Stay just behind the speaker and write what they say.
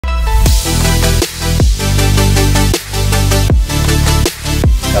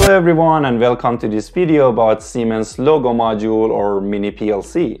Hello everyone and welcome to this video about Siemens LOGO module or mini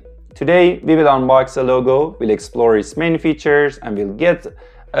PLC. Today we will unbox a logo, we'll explore its main features and we'll get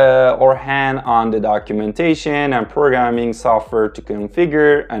our hand on the documentation and programming software to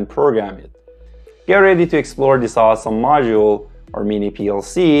configure and program it. Get ready to explore this awesome module or mini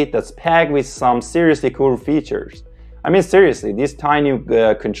PLC that's packed with some seriously cool features. I mean seriously, this tiny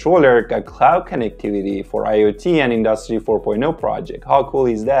controller got cloud connectivity for IoT and Industry 4.0 project. How cool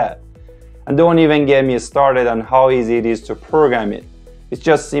is that? And don't even get me started on how easy it is to program it. It's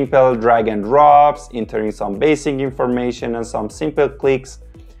just simple drag and drops, entering some basic information and some simple clicks.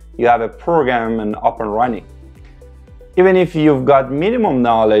 You have a program and up and running. Even if you've got minimum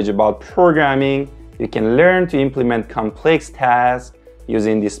knowledge about programming, you can learn to implement complex tasks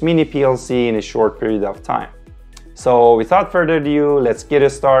using this mini PLC in a short period of time. So without further ado, let's get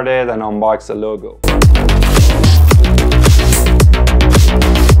it started and unbox the logo.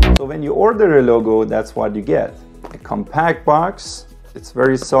 So when you order a logo, that's what you get. A compact box, it's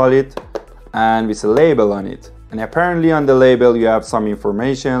very solid and with a label on it. And apparently on the label you have some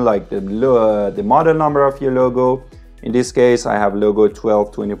information like the model number of your logo. In this case, I have logo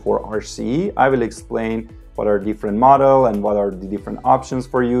 1224 RCE. I will explain what are different model and what are the different options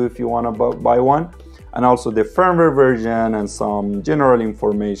for you if you want to buy one. And also the firmware version and some general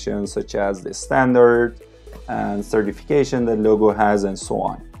information such as the standard and certification that logo has and so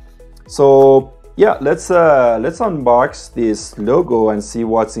on. So yeah, let's unbox this logo and see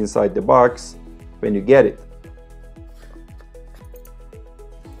what's inside the box when you get it.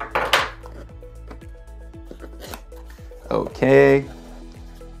 Okay.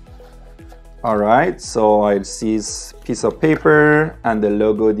 Alright, so I see this piece of paper and the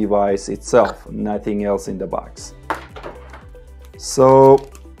logo device itself, nothing else in the box. So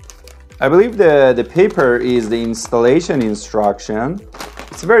I believe the paper is the installation instruction.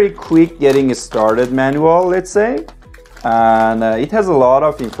 It's very quick getting started manual, let's say, and it has a lot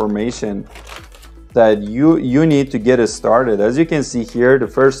of information that you need to get started. As you can see here,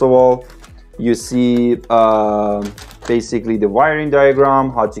 first of all, you see basically the wiring diagram,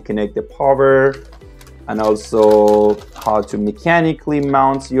 how to connect the power, and also how to mechanically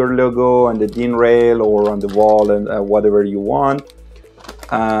mount your logo on the DIN rail or on the wall and whatever you want,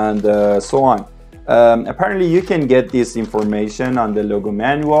 and so on. Apparently you can get this information on the logo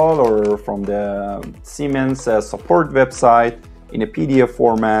manual or from the Siemens support website in a PDF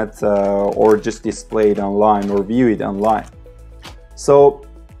format or just display it online or view it online. So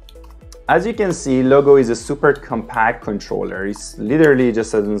as you can see, logo is a super compact controller. It's literally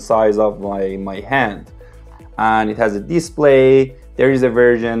just the size of my hand. And it has a display. There is a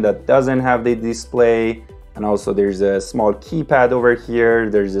version that doesn't have the display. And also there's a small keypad over here.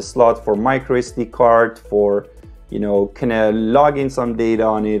 There's a slot for micro SD card for, kind of log in some data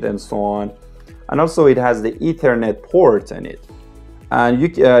on it and so on. And also it has the Ethernet port in it. And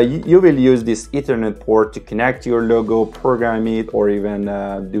you will use this Ethernet port to connect your logo, program it, or even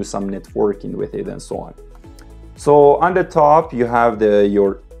do some networking with it and so on. So on the top, you have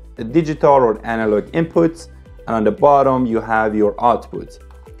your digital or analog inputs, and on the bottom, you have your output.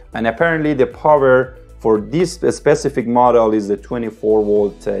 And apparently the power for this specific model is the 24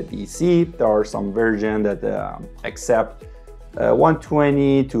 volt DC. There are some versions that accept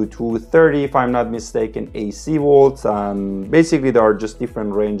 120 to 230 if I'm not mistaken AC volts, and basically there are just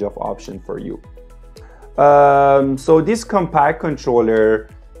different range of options for you. So this compact controller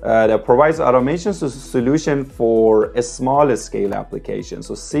that provides automation solution for a small scale application.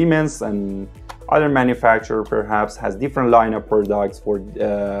 So Siemens and other manufacturer perhaps has different line of products for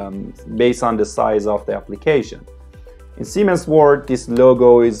based on the size of the application. In Siemens world, this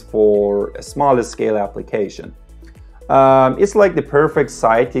logo is for a small scale application. It's like the perfect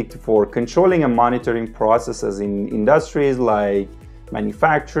sidekick for controlling and monitoring processes in industries like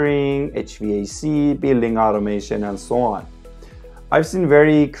manufacturing, HVAC, building automation, and so on. I've seen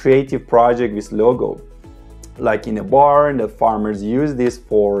very creative projects with logo, like in a barn that farmers use this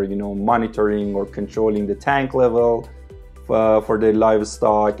for monitoring or controlling the tank level for their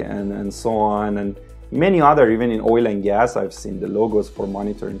livestock and so on, and many other, even in oil and gas I've seen the logos for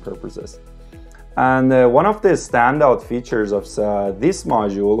monitoring purposes. And one of the standout features of this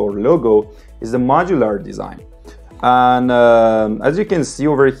module or logo is the modular design. And as you can see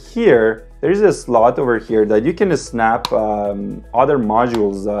over here, there is a slot over here that you can snap other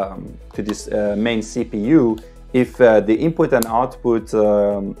modules to this main CPU if the input and output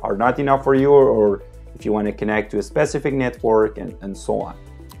are not enough for you, or if you want to connect to a specific network and so on.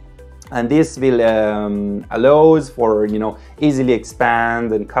 And this will allows for easily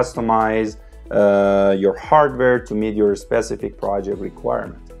expand and customize your hardware to meet your specific project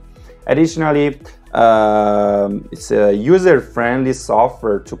requirement. Additionally, it's a user-friendly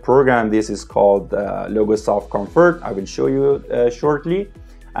software to program. This is called Logo Soft Comfort. I will show you shortly.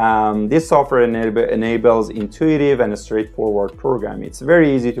 This software enables intuitive and straightforward programming. It's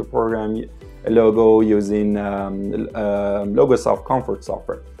very easy to program a logo using Logo Soft Comfort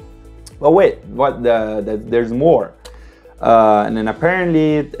software. But wait, there's more. And then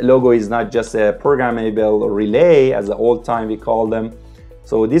apparently, logo is not just a programmable relay, as the old time we call them.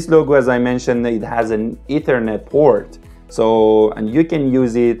 So this logo, as I mentioned, it has an Ethernet port. So, and you can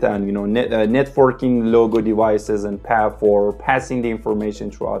use it and networking logo devices and for passing the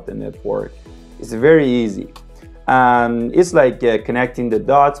information throughout the network. It's very easy. And it's like connecting the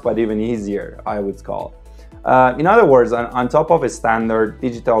dots, but even easier, I would call. In other words, on top of a standard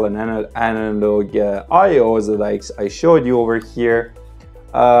digital and analog IOs that I showed you over here,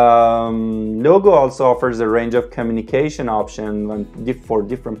 Logo also offers a range of communication options for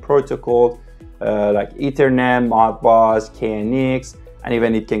different protocols like Ethernet, Modbus, KNX, and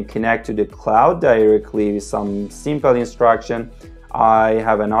even it can connect to the cloud directly with some simple instruction. I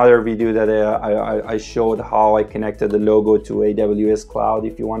have another video that I showed how I connected the logo to AWS cloud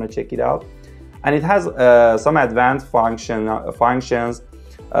if you want to check it out. And it has some advanced functions,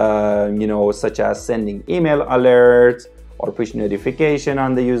 such as sending email alerts or push notification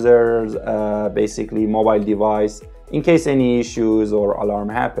on the user's basically mobile device in case any issues or alarm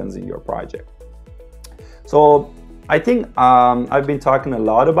happens in your project. So I think I've been talking a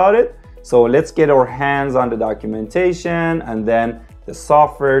lot about it. So let's get our hands on the documentation and then the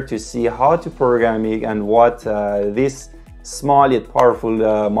software to see how to program it and what this small yet powerful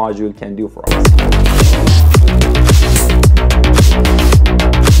module can do for us.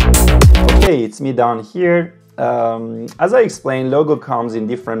 Okay, it's me down here. As I explained, Logo comes in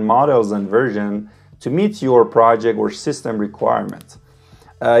different models and versions to meet your project or system requirements.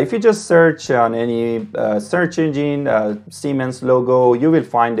 If you just search on any search engine, Siemens logo, you will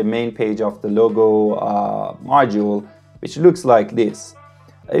find the main page of the logo module, which looks like this.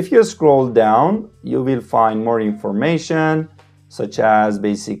 If you scroll down, you will find more information, such as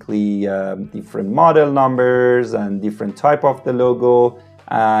basically different model numbers and different type of the logo.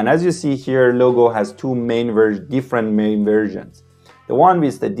 And as you see here, logo has two different main versions. The one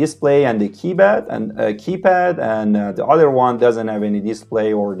with the display and the keypad, and the other one doesn't have any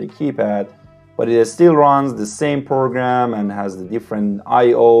display or the keypad, but it still runs the same program and has the different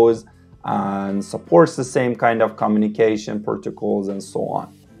IOs and supports the same kind of communication protocols and so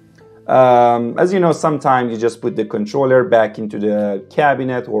on. As you know, sometimes you just put the controller back into the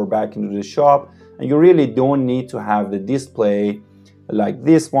cabinet or back into the shop, and you really don't need to have the display like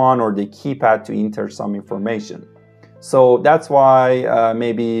this one or the keypad to enter some information. So that's why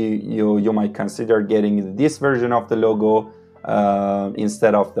maybe you might consider getting this version of the logo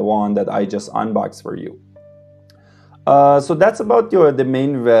instead of the one that I just unboxed for you. So that's about the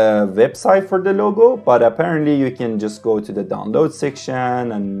main website for the logo, but apparently you can just go to the download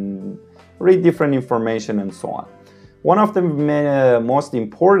section and read different information and so on. One of the most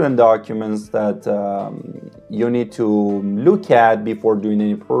important documents that you need to look at before doing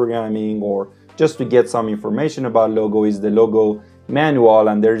any programming or just to get some information about logo is the logo manual,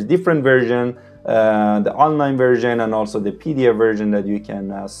 and there's different version, the online version and also the PDF version that you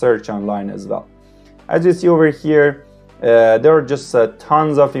can search online as well. As you see over here, there are just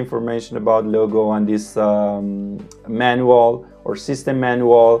tons of information about logo on this manual or system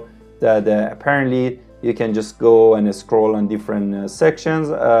manual that apparently you can just go and scroll on different sections.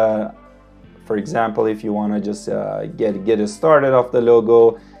 For example, if you want to just get started off the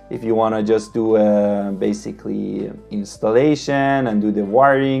logo, if you want to just do basically installation and do the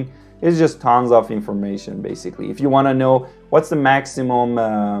wiring, it's just tons of information basically. If you want to know what's the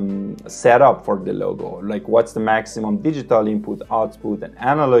maximum setup for the logo, like what's the maximum digital input, output, and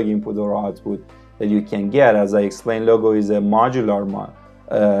analog input or output that you can get. As I explained, logo is a modular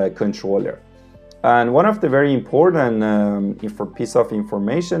controller. And one of the very important piece of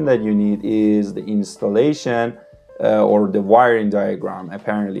information that you need is the installation or the wiring diagram,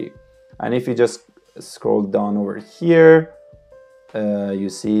 apparently. And if you just scroll down over here, you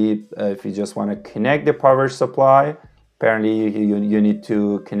see if you just want to connect the power supply, apparently you need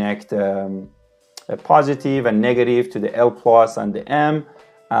to connect a positive and negative to the L plus and the M.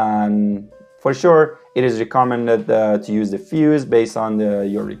 And for sure, it is recommended to use the fuse based on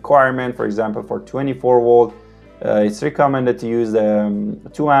your requirement. For example, for 24 volt, it's recommended to use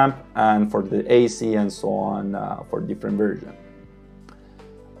 2 amp, and for the AC and so on for different versions.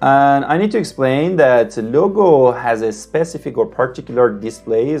 And I need to explain that logo has a specific or particular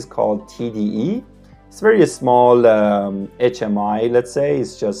display. It's called TDE. It's very small HMI, let's say.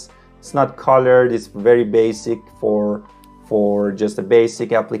 It's just It's not colored, it's very basic for just a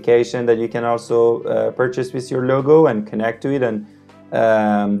basic application that you can also purchase with your logo and connect to it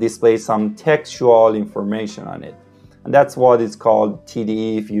and display some textual information on it. And that's what it's called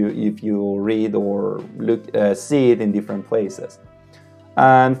TDE if you read or look see it in different places.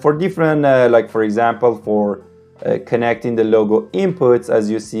 And for different, like for example, for connecting the logo inputs,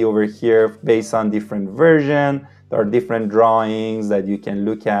 as you see over here, based on different version, there are different drawings that you can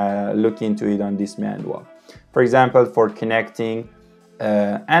look into it on this manual. For example, for connecting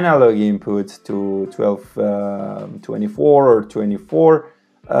analog input to 1224 or 24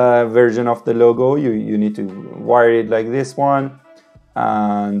 version of the logo, you need to wire it like this one,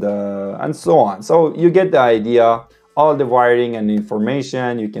 and so on. So you get the idea. All the wiring and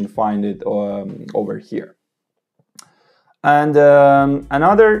information, you can find it over here. And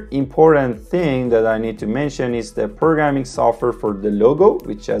another important thing that I need to mention is the programming software for the logo,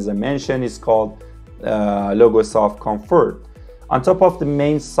 which, as I mentioned, is called LogoSoft Comfort. On top of the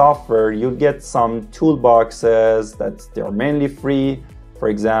main software, you get some toolboxes that they are mainly free. For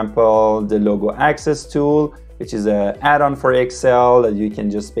example, the Logo Access tool, which is an add-on for Excel that you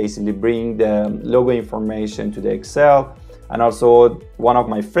can just basically bring the logo information to the Excel. And also one of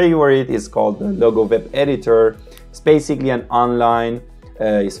my favorite is called the Logo Web Editor. It's basically an online,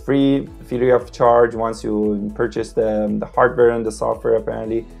 it's free of charge. Once you purchase the hardware and the software,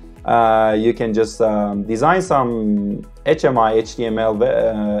 apparently, you can just design some HTML,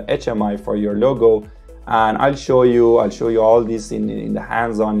 HMI for your logo. And I'll show you all this in the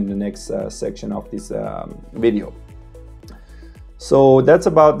hands-on in the next section of this video. So that's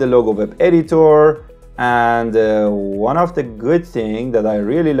about the Logo Web Editor. And one of the good things that I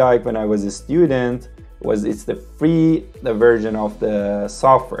really liked when I was a student was it's the free version of the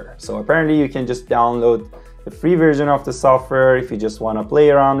software. So apparently you can just download the free version of the software if you just want to play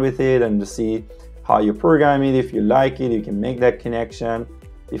around with it and to see how you program it. If you like it, you can make that connection.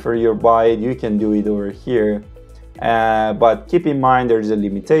 Before you buy it, you can do it over here. But keep in mind there's a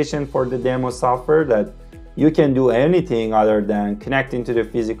limitation for the demo software that you can do anything other than connecting to the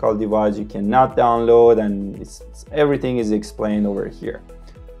physical device. You cannot download, and everything is explained over here.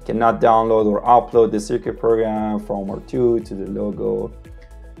 You cannot download or upload the circuit program from or to the logo,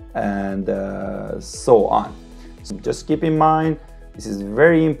 and so on. So just keep in mind, this is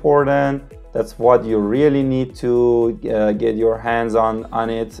very important. That's what you really need to get your hands on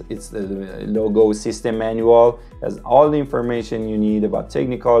it. It's the logo system manual. It has all the information you need about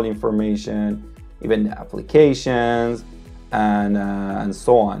technical information, even the applications, and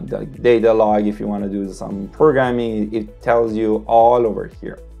so on. The data log, if you want to do some programming, it tells you all over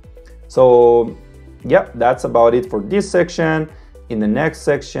here. So yeah, that's about it for this section. In the next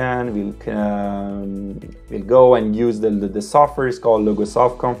section, we'll go and use the software. It's called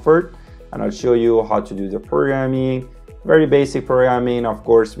LogoSoft Comfort, and I'll show you how to do the programming. Very basic programming. Of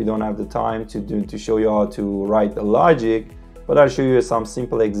course, we don't have the time to show you how to write the logic, but I'll show you some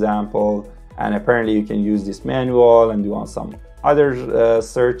simple example. And apparently you can use this manual and do on some other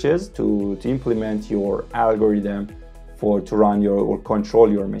searches to implement your algorithm to run your or control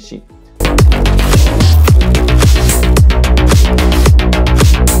your machine.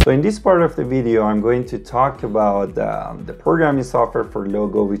 So in this part of the video, I'm going to talk about the programming software for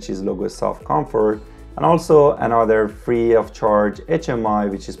logo, which is LogoSoft Comfort, and also another free of charge HMI,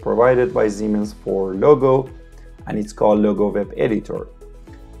 which is provided by Siemens for logo, and it's called Logo Web Editor.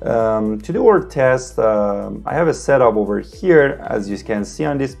 To do our test, I have a setup over here. As you can see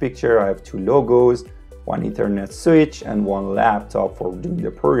on this picture, I have two logos, one Ethernet switch and one laptop for doing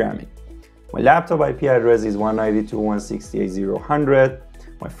the programming. My laptop IP address is 192.168.0.100.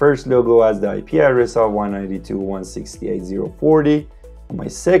 My first logo has the IP address of 192.168.0.40. And my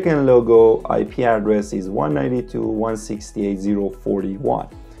second logo IP address is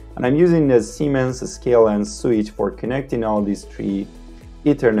 192.168.0.41. And I'm using the Siemens scale and switch for connecting all these three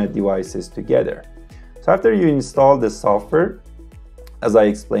Ethernet devices together. So after you install the software, as I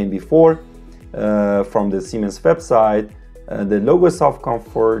explained before, from the Siemens website, the LogoSoft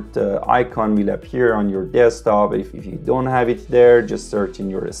Comfort icon will appear on your desktop. If you don't have it there, just search in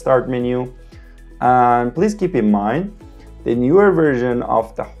your start menu. And please keep in mind, the newer version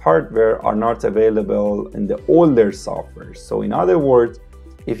of the hardware are not available in the older software. So in other words,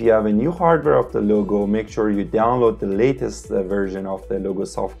 if you have a new hardware of the logo, make sure you download the latest version of the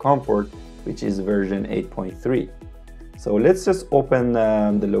LogoSoft Comfort, which is version 8.3. So let's just open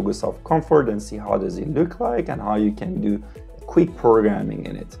the LogoSoft Comfort and see how does it look like and how you can do quick programming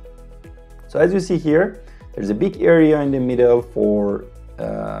in it. So as you see here, there's a big area in the middle for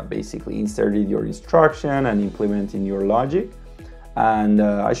basically inserting your instruction and implementing your logic. And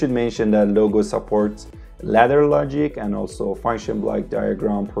I should mention that Logo supports ladder logic and also function block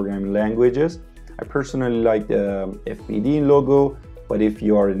diagram programming languages. I personally like the FBD in Logo, but if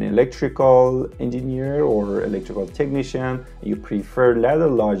you are an electrical engineer or electrical technician, you prefer ladder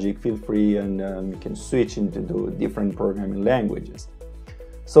logic, feel free and you can switch into the different programming languages.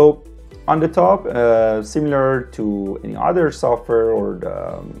 So on the top, similar to any other software or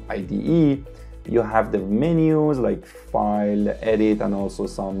the IDE, you have the menus like file, edit, and also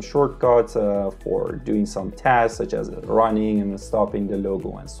some shortcuts for doing some tasks such as running and stopping the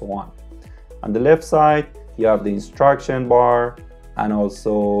logo and so on. On the left side, you have the instruction bar and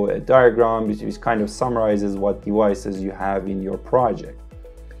also a diagram which kind of summarizes what devices you have in your project.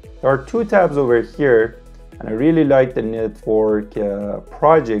 There are two tabs over here, and I really like the network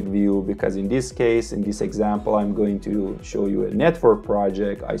project view because in this case, in this example, I'm going to show you a network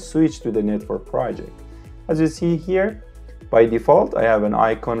project. I switch to the network project. As you see here, by default, I have an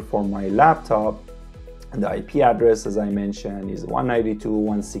icon for my laptop, and the IP address, as I mentioned, is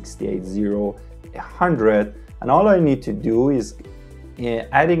 192.168.0.100, and all I need to do is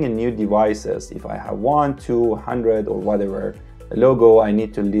adding a new devices. If I have 1, 2, 100 or whatever logo, I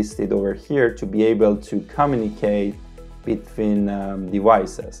need to list it over here to be able to communicate between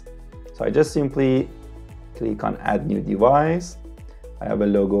devices. So I just simply click on add new device. I have a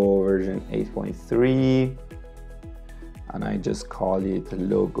logo version 8.3 and I just call it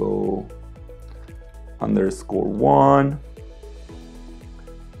logo _1,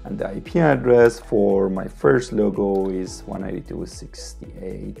 and the IP address for my first logo is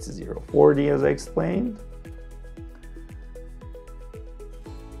 192.168.0.40 as I explained.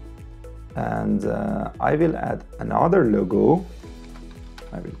 And I will add another logo.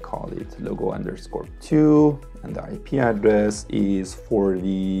 I will call it logo _2, and the IP address is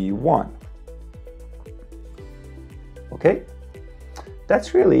 41. Okay,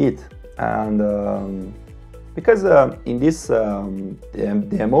 that's really it. And because in this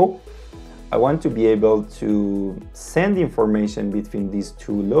demo, I want to be able to send information between these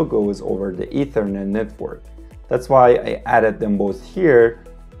two logos over the Ethernet network. That's why I added them both here.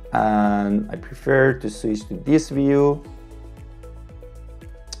 And I prefer to switch to this view.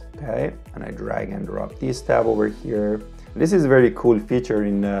 Okay, and I drag and drop this tab over here. This is a very cool feature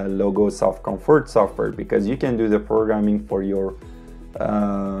in Logo Soft Comfort software because you can do the programming for your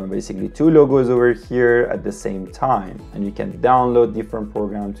basically two logos over here at the same time, and you can download different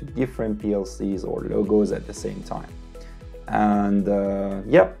programs to different PLCs or logos at the same time. And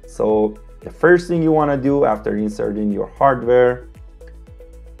yep, so the first thing you want to do after inserting your hardware,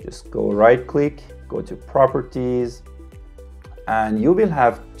 just go right click, go to properties, and you will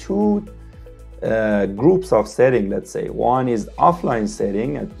have two groups of setting. Let's say one is offline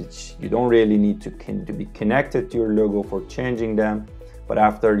setting, at which you don't really need to be connected to your logo for changing them, but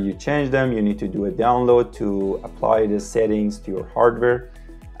after you change them you need to do a download to apply the settings to your hardware.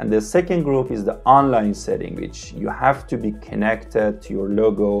 And the second group is the online setting, which you have to be connected to your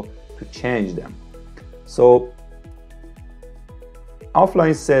logo to change them. So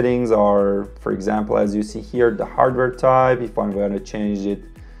offline settings are, for example, as you see here, the hardware type. If I'm going to change it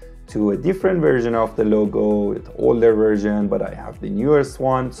to a different version of the logo, the older version, but I have the newest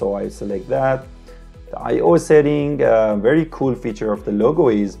one, so I select that. The I/O setting, very cool feature of the logo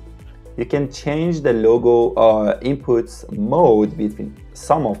is you can change the logo inputs mode between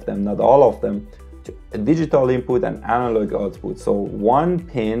some of them, not all of them, to a digital input and analog output. So one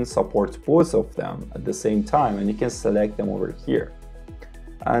pin supports both of them at the same time, and you can select them over here.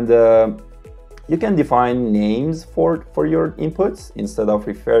 And you can define names for your inputs. Instead of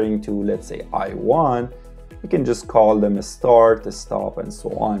referring to, let's say, I1, you can just call them a start, a stop, and so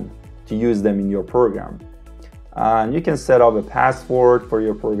on to use them in your program. And you can set up a password for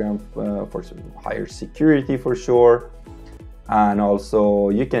your program for higher security for sure. And also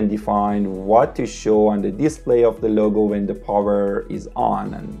you can define what to show on the display of the logo when the power is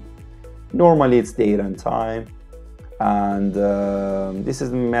on. And normally it's date and time. And this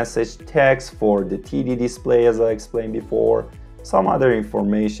is the message text for the TD display, as I explained before. Some other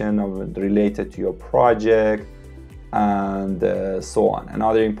information related to your project and so on.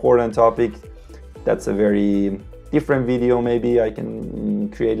 Another important topic, that's a very different video maybe I can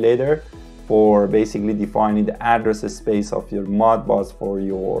create later, for basically defining the address space of your Modbus for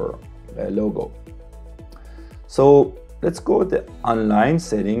your logo. So let's go to the online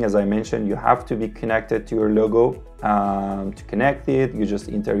setting. As I mentioned, you have to be connected to your logo. To connect it, you just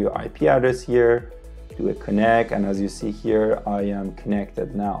enter your IP address here, do a connect, and as you see here, I am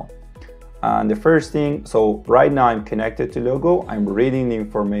connected now. And the first thing, so right now I'm connected to logo, I'm reading the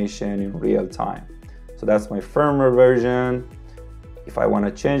information in real time. So that's my firmware version. If I want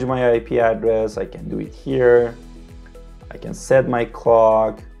to change my IP address, I can do it here. I can set my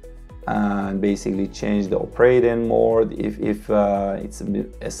clock and basically change the operating mode if it's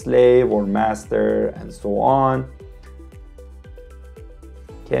a slave or master and so on.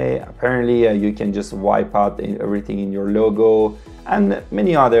 Okay, apparently you can just wipe out everything in your logo and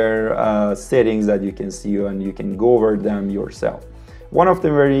many other settings that you can see, and you can go over them yourself. One of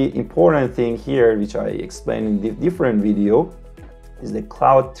the very important thing here, which I explained in different video, is the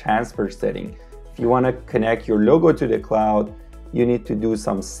cloud transfer setting. If you want to connect your logo to the cloud, you need to do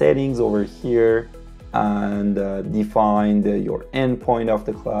some settings over here and define your endpoint of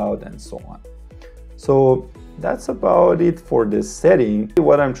the cloud and so on. So that's about it for the setting.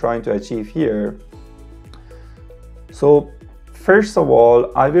 What I'm trying to achieve here. So first of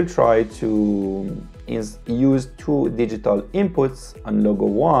all, I will try to use two digital inputs on logo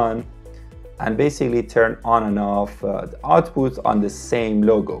 1 and basically turn on and off the outputs on the same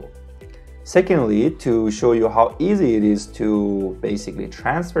logo. Secondly, to show you how easy it is to basically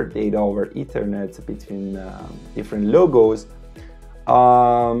transfer data over Ethernet between different logos,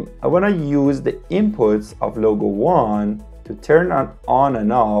 I want to use the inputs of logo 1 to turn on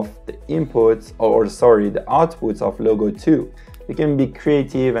and off the inputs, or sorry, the outputs of logo 2. You can be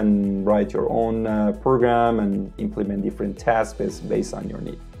creative and write your own program and implement different tasks based on your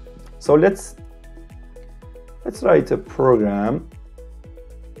need. So let's write a program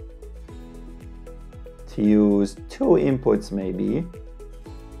to use two inputs maybe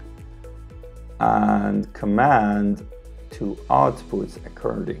and command two outputs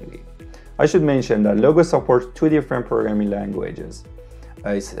accordingly. I should mention that Logo supports two different programming languages.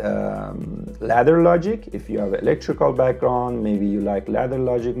 It's ladder logic. If you have an electrical background, maybe you like ladder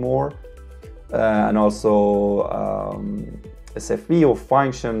logic more, and also SFB or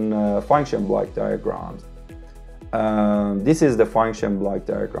function block diagrams. This is the function block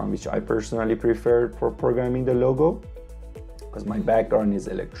diagram, which I personally prefer for programming the logo because my background is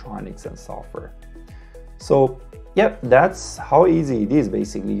electronics and software. So yeah, that's how easy it is.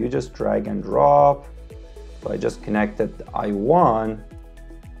 Basically, you just drag and drop. So I just connected the I1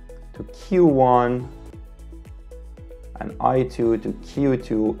 to Q1 and I2 to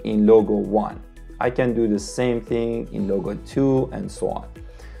Q2 in logo 1. I can do the same thing in logo 2 and so on.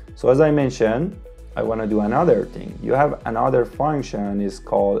 So as I mentioned, I want to do another thing. You have another function, is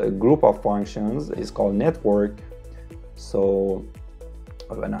called a group of functions, is called network. So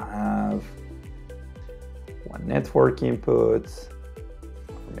I'm going to have one network input,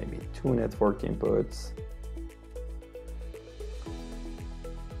 or maybe two network inputs,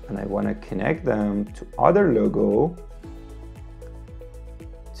 and I want to connect them to other logo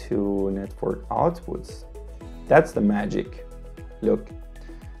to network outputs. That's the magic. Look.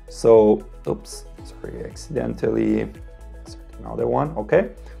 So, oops, sorry, accidentally another one.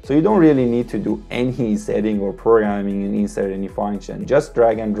 Okay, so you don't really need to do any setting or programming and insert any function. Just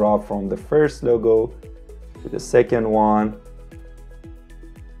drag and drop from the first logo to the second one,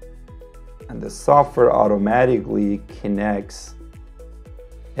 and the software automatically connects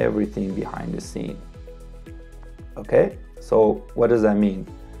everything behind the scene. Okay, so what does that mean?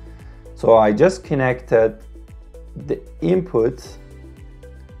 So I just connected the input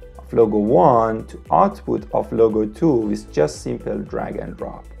of logo 1 to output of logo 2 with just simple drag and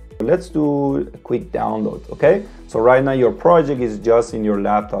drop. Let's do a quick download, okay? So right now your project is just in your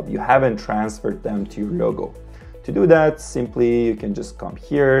laptop. You haven't transferred them to your logo. To do that, simply you can just come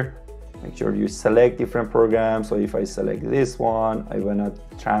here, make sure you select different programs. So if I select this one, I want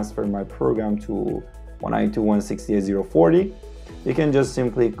to transfer my program to 192.168.0.40. You can just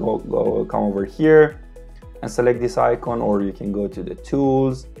simply come over here and select this icon, or you can go to the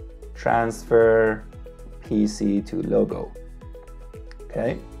tools, transfer PC to logo.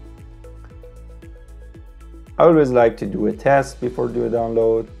 Okay. I always like to do a test before do a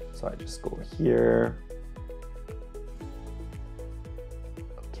download. So I just go here.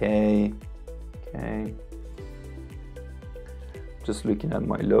 Okay. Just looking at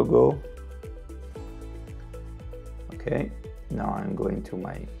my logo. Okay. Now I'm going to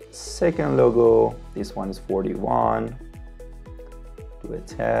my second logo. This one is 41. Do a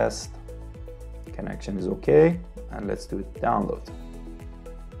test. Connection is okay. And let's do it download.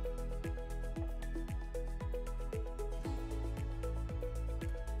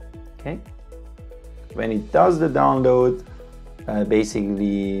 Okay. When it does the download,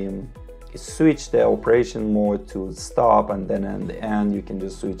 basically switch the operation mode to stop, and then at the end you can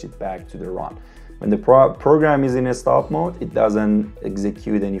just switch it back to the run. When the program is in a stop mode, it doesn't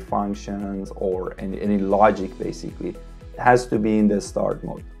execute any functions or any logic basically. It has to be in the start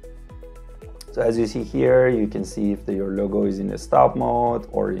mode. So as you see here, you can see if your logo is in the stop mode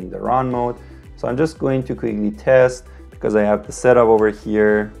or in the run mode. So I'm just going to quickly test because I have the setup over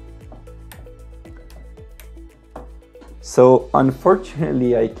here. So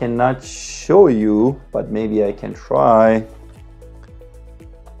unfortunately, I cannot show you, but maybe I can try.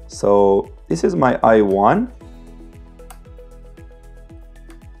 So this is my I1.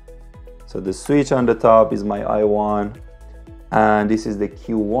 So the switch on the top is my I1, and this is the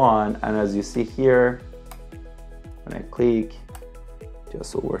Q1. And as you see here, when I click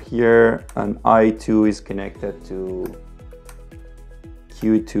just over here, and I2 is connected to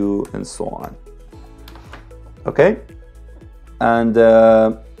Q2 and so on. Okay. And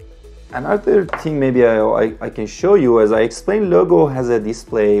another thing maybe I can show you, as I explained, logo has a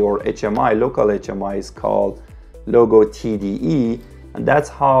display, or HMI, local HMI is called logo TDE, and that's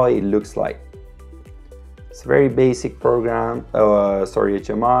how it looks like. It's a very basic program,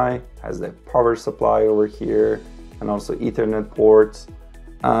 HMI, has the power supply over here and also Ethernet ports.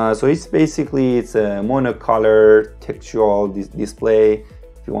 So it's basically, it's a monocolor textual display.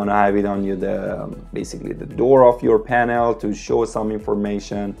 If you want to have it on you, basically the door of your panel to show some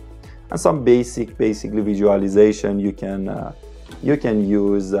information and some basically visualization, you can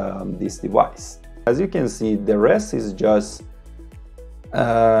use this device. As you can see, the rest is just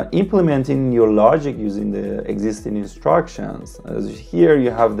implementing your logic using the existing instructions. As here,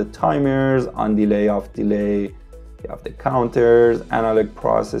 you have the timers, on delay, off delay, you have the counters, analog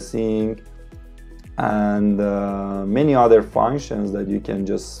processing, and many other functions that you can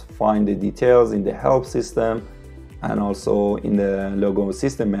just find the details in the help system and also in the logo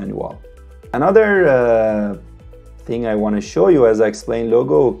system manual. Another thing I want to show you, as I explained,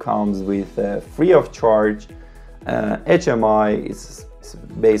 logo comes with free of charge HMI. It's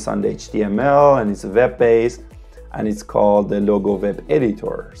based on the HTML and it's web-based, and it's called the Logo Web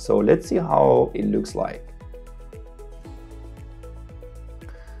Editor. So let's see how it looks like.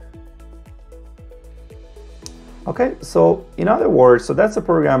 Okay, so in other words, so that's a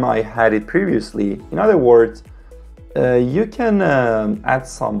program I had it previously. In other words, you can add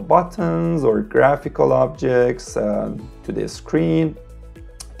some buttons or graphical objects to the screen.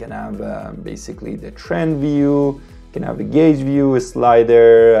 You can have basically the trend view, you can have a gauge view, a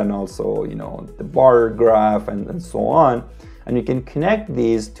slider, and also, you know, the bar graph and so on. And you can connect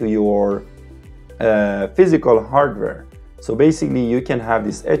these to your physical hardware. So basically you can have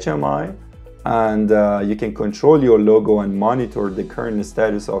this HMI, and you can control your logo and monitor the current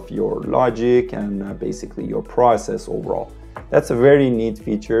status of your logic and basically your process overall. That's a very neat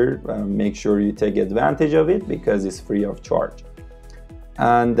feature. Make sure you take advantage of it because it's free of charge.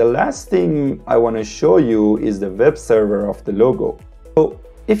 And the last thing I want to show you is the web server of the logo. So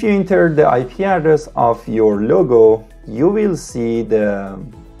if you enter the IP address of your logo, you will see the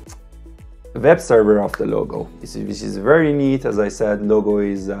web server of the logo, which is very neat. As I said, logo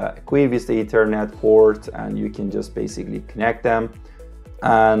is equipped with the Ethernet port, and you can just basically connect them.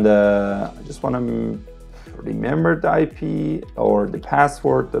 And I just want to remember the IP or the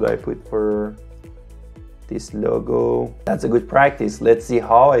password that I put for this logo. That's a good practice. Let's see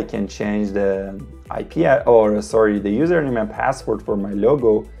how I can change the IP, or sorry, the username and password for my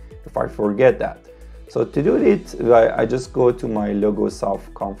logo if I forget that. So to do it, I just go to my Logo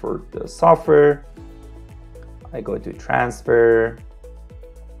Soft Comfort software. I go to transfer,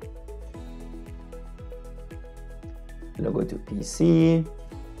 logo to PC.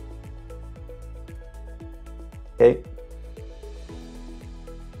 Okay.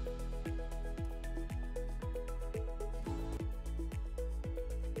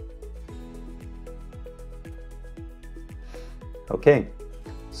 Okay,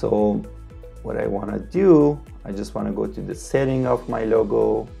 so what I want to do, I just want to go to the setting of my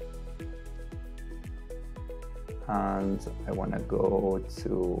logo, and I want to go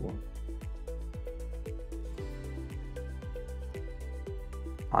to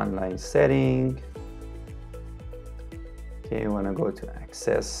online setting. Okay, I want to go to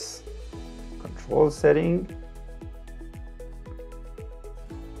access control setting.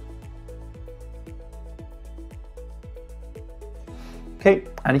 Okay,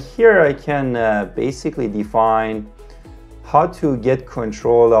 and here I can basically define how to get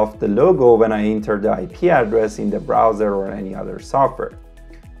control of the logo when I enter the IP address in the browser or any other software.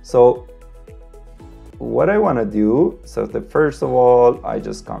 So what I want to do, so first of all, I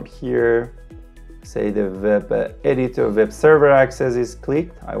just come here, say the web editor, web server access is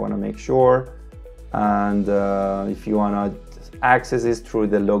clicked. I want to make sure. And if you want to access this through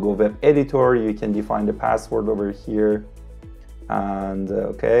the logo web editor, you can define the password over here. And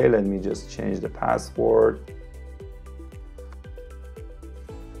okay, let me just change the password.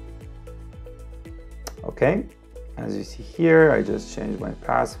 Okay, as you see here, I just changed my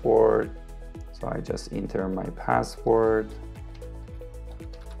password. So I just enter my password.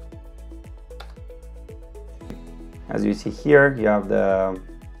 As you see here,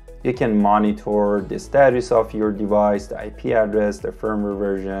 you can monitor the status of your device, the IP address, the firmware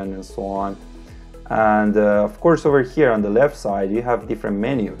version, and so on. And of course, over here on the left side, you have different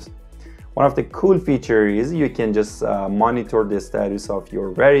menus. One of the cool features is you can just monitor the status of your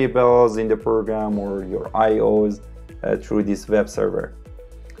variables in the program or your IOs through this web server.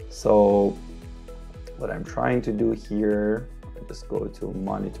 So what I'm trying to do here, I just go to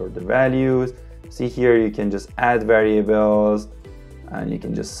monitor the values. See here, you can just add variables, and you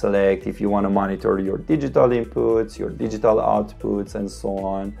can just select if you want to monitor your digital inputs, your digital outputs, and so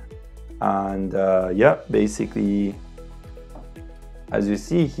on. And yeah, basically, as you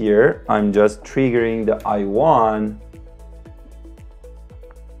see here, I'm just triggering the I1.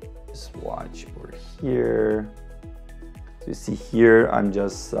 Just watch over here. So you see here, I'm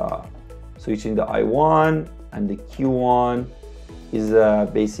just switching the I1, and the Q1 is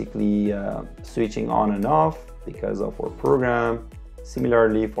basically switching on and off because of our program.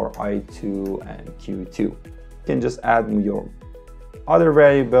 Similarly for I2 and Q2. You can just add your other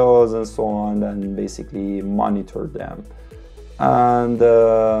variables and so on, and basically monitor them. And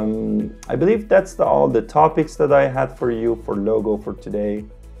I believe that's all the topics that I had for you for Logo for today.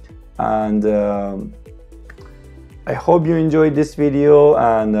 And I hope you enjoyed this video,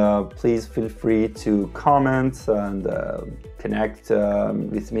 and please feel free to comment and connect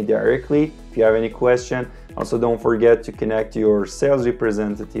with me directly if you have any question. Also, don't forget to connect your sales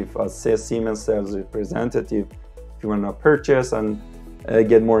representative, Siemens sales representative, if you want to purchase and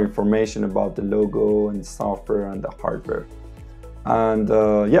get more information about the logo and software and the hardware. And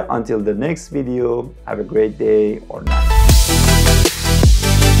yeah, until the next video, have a great day or night.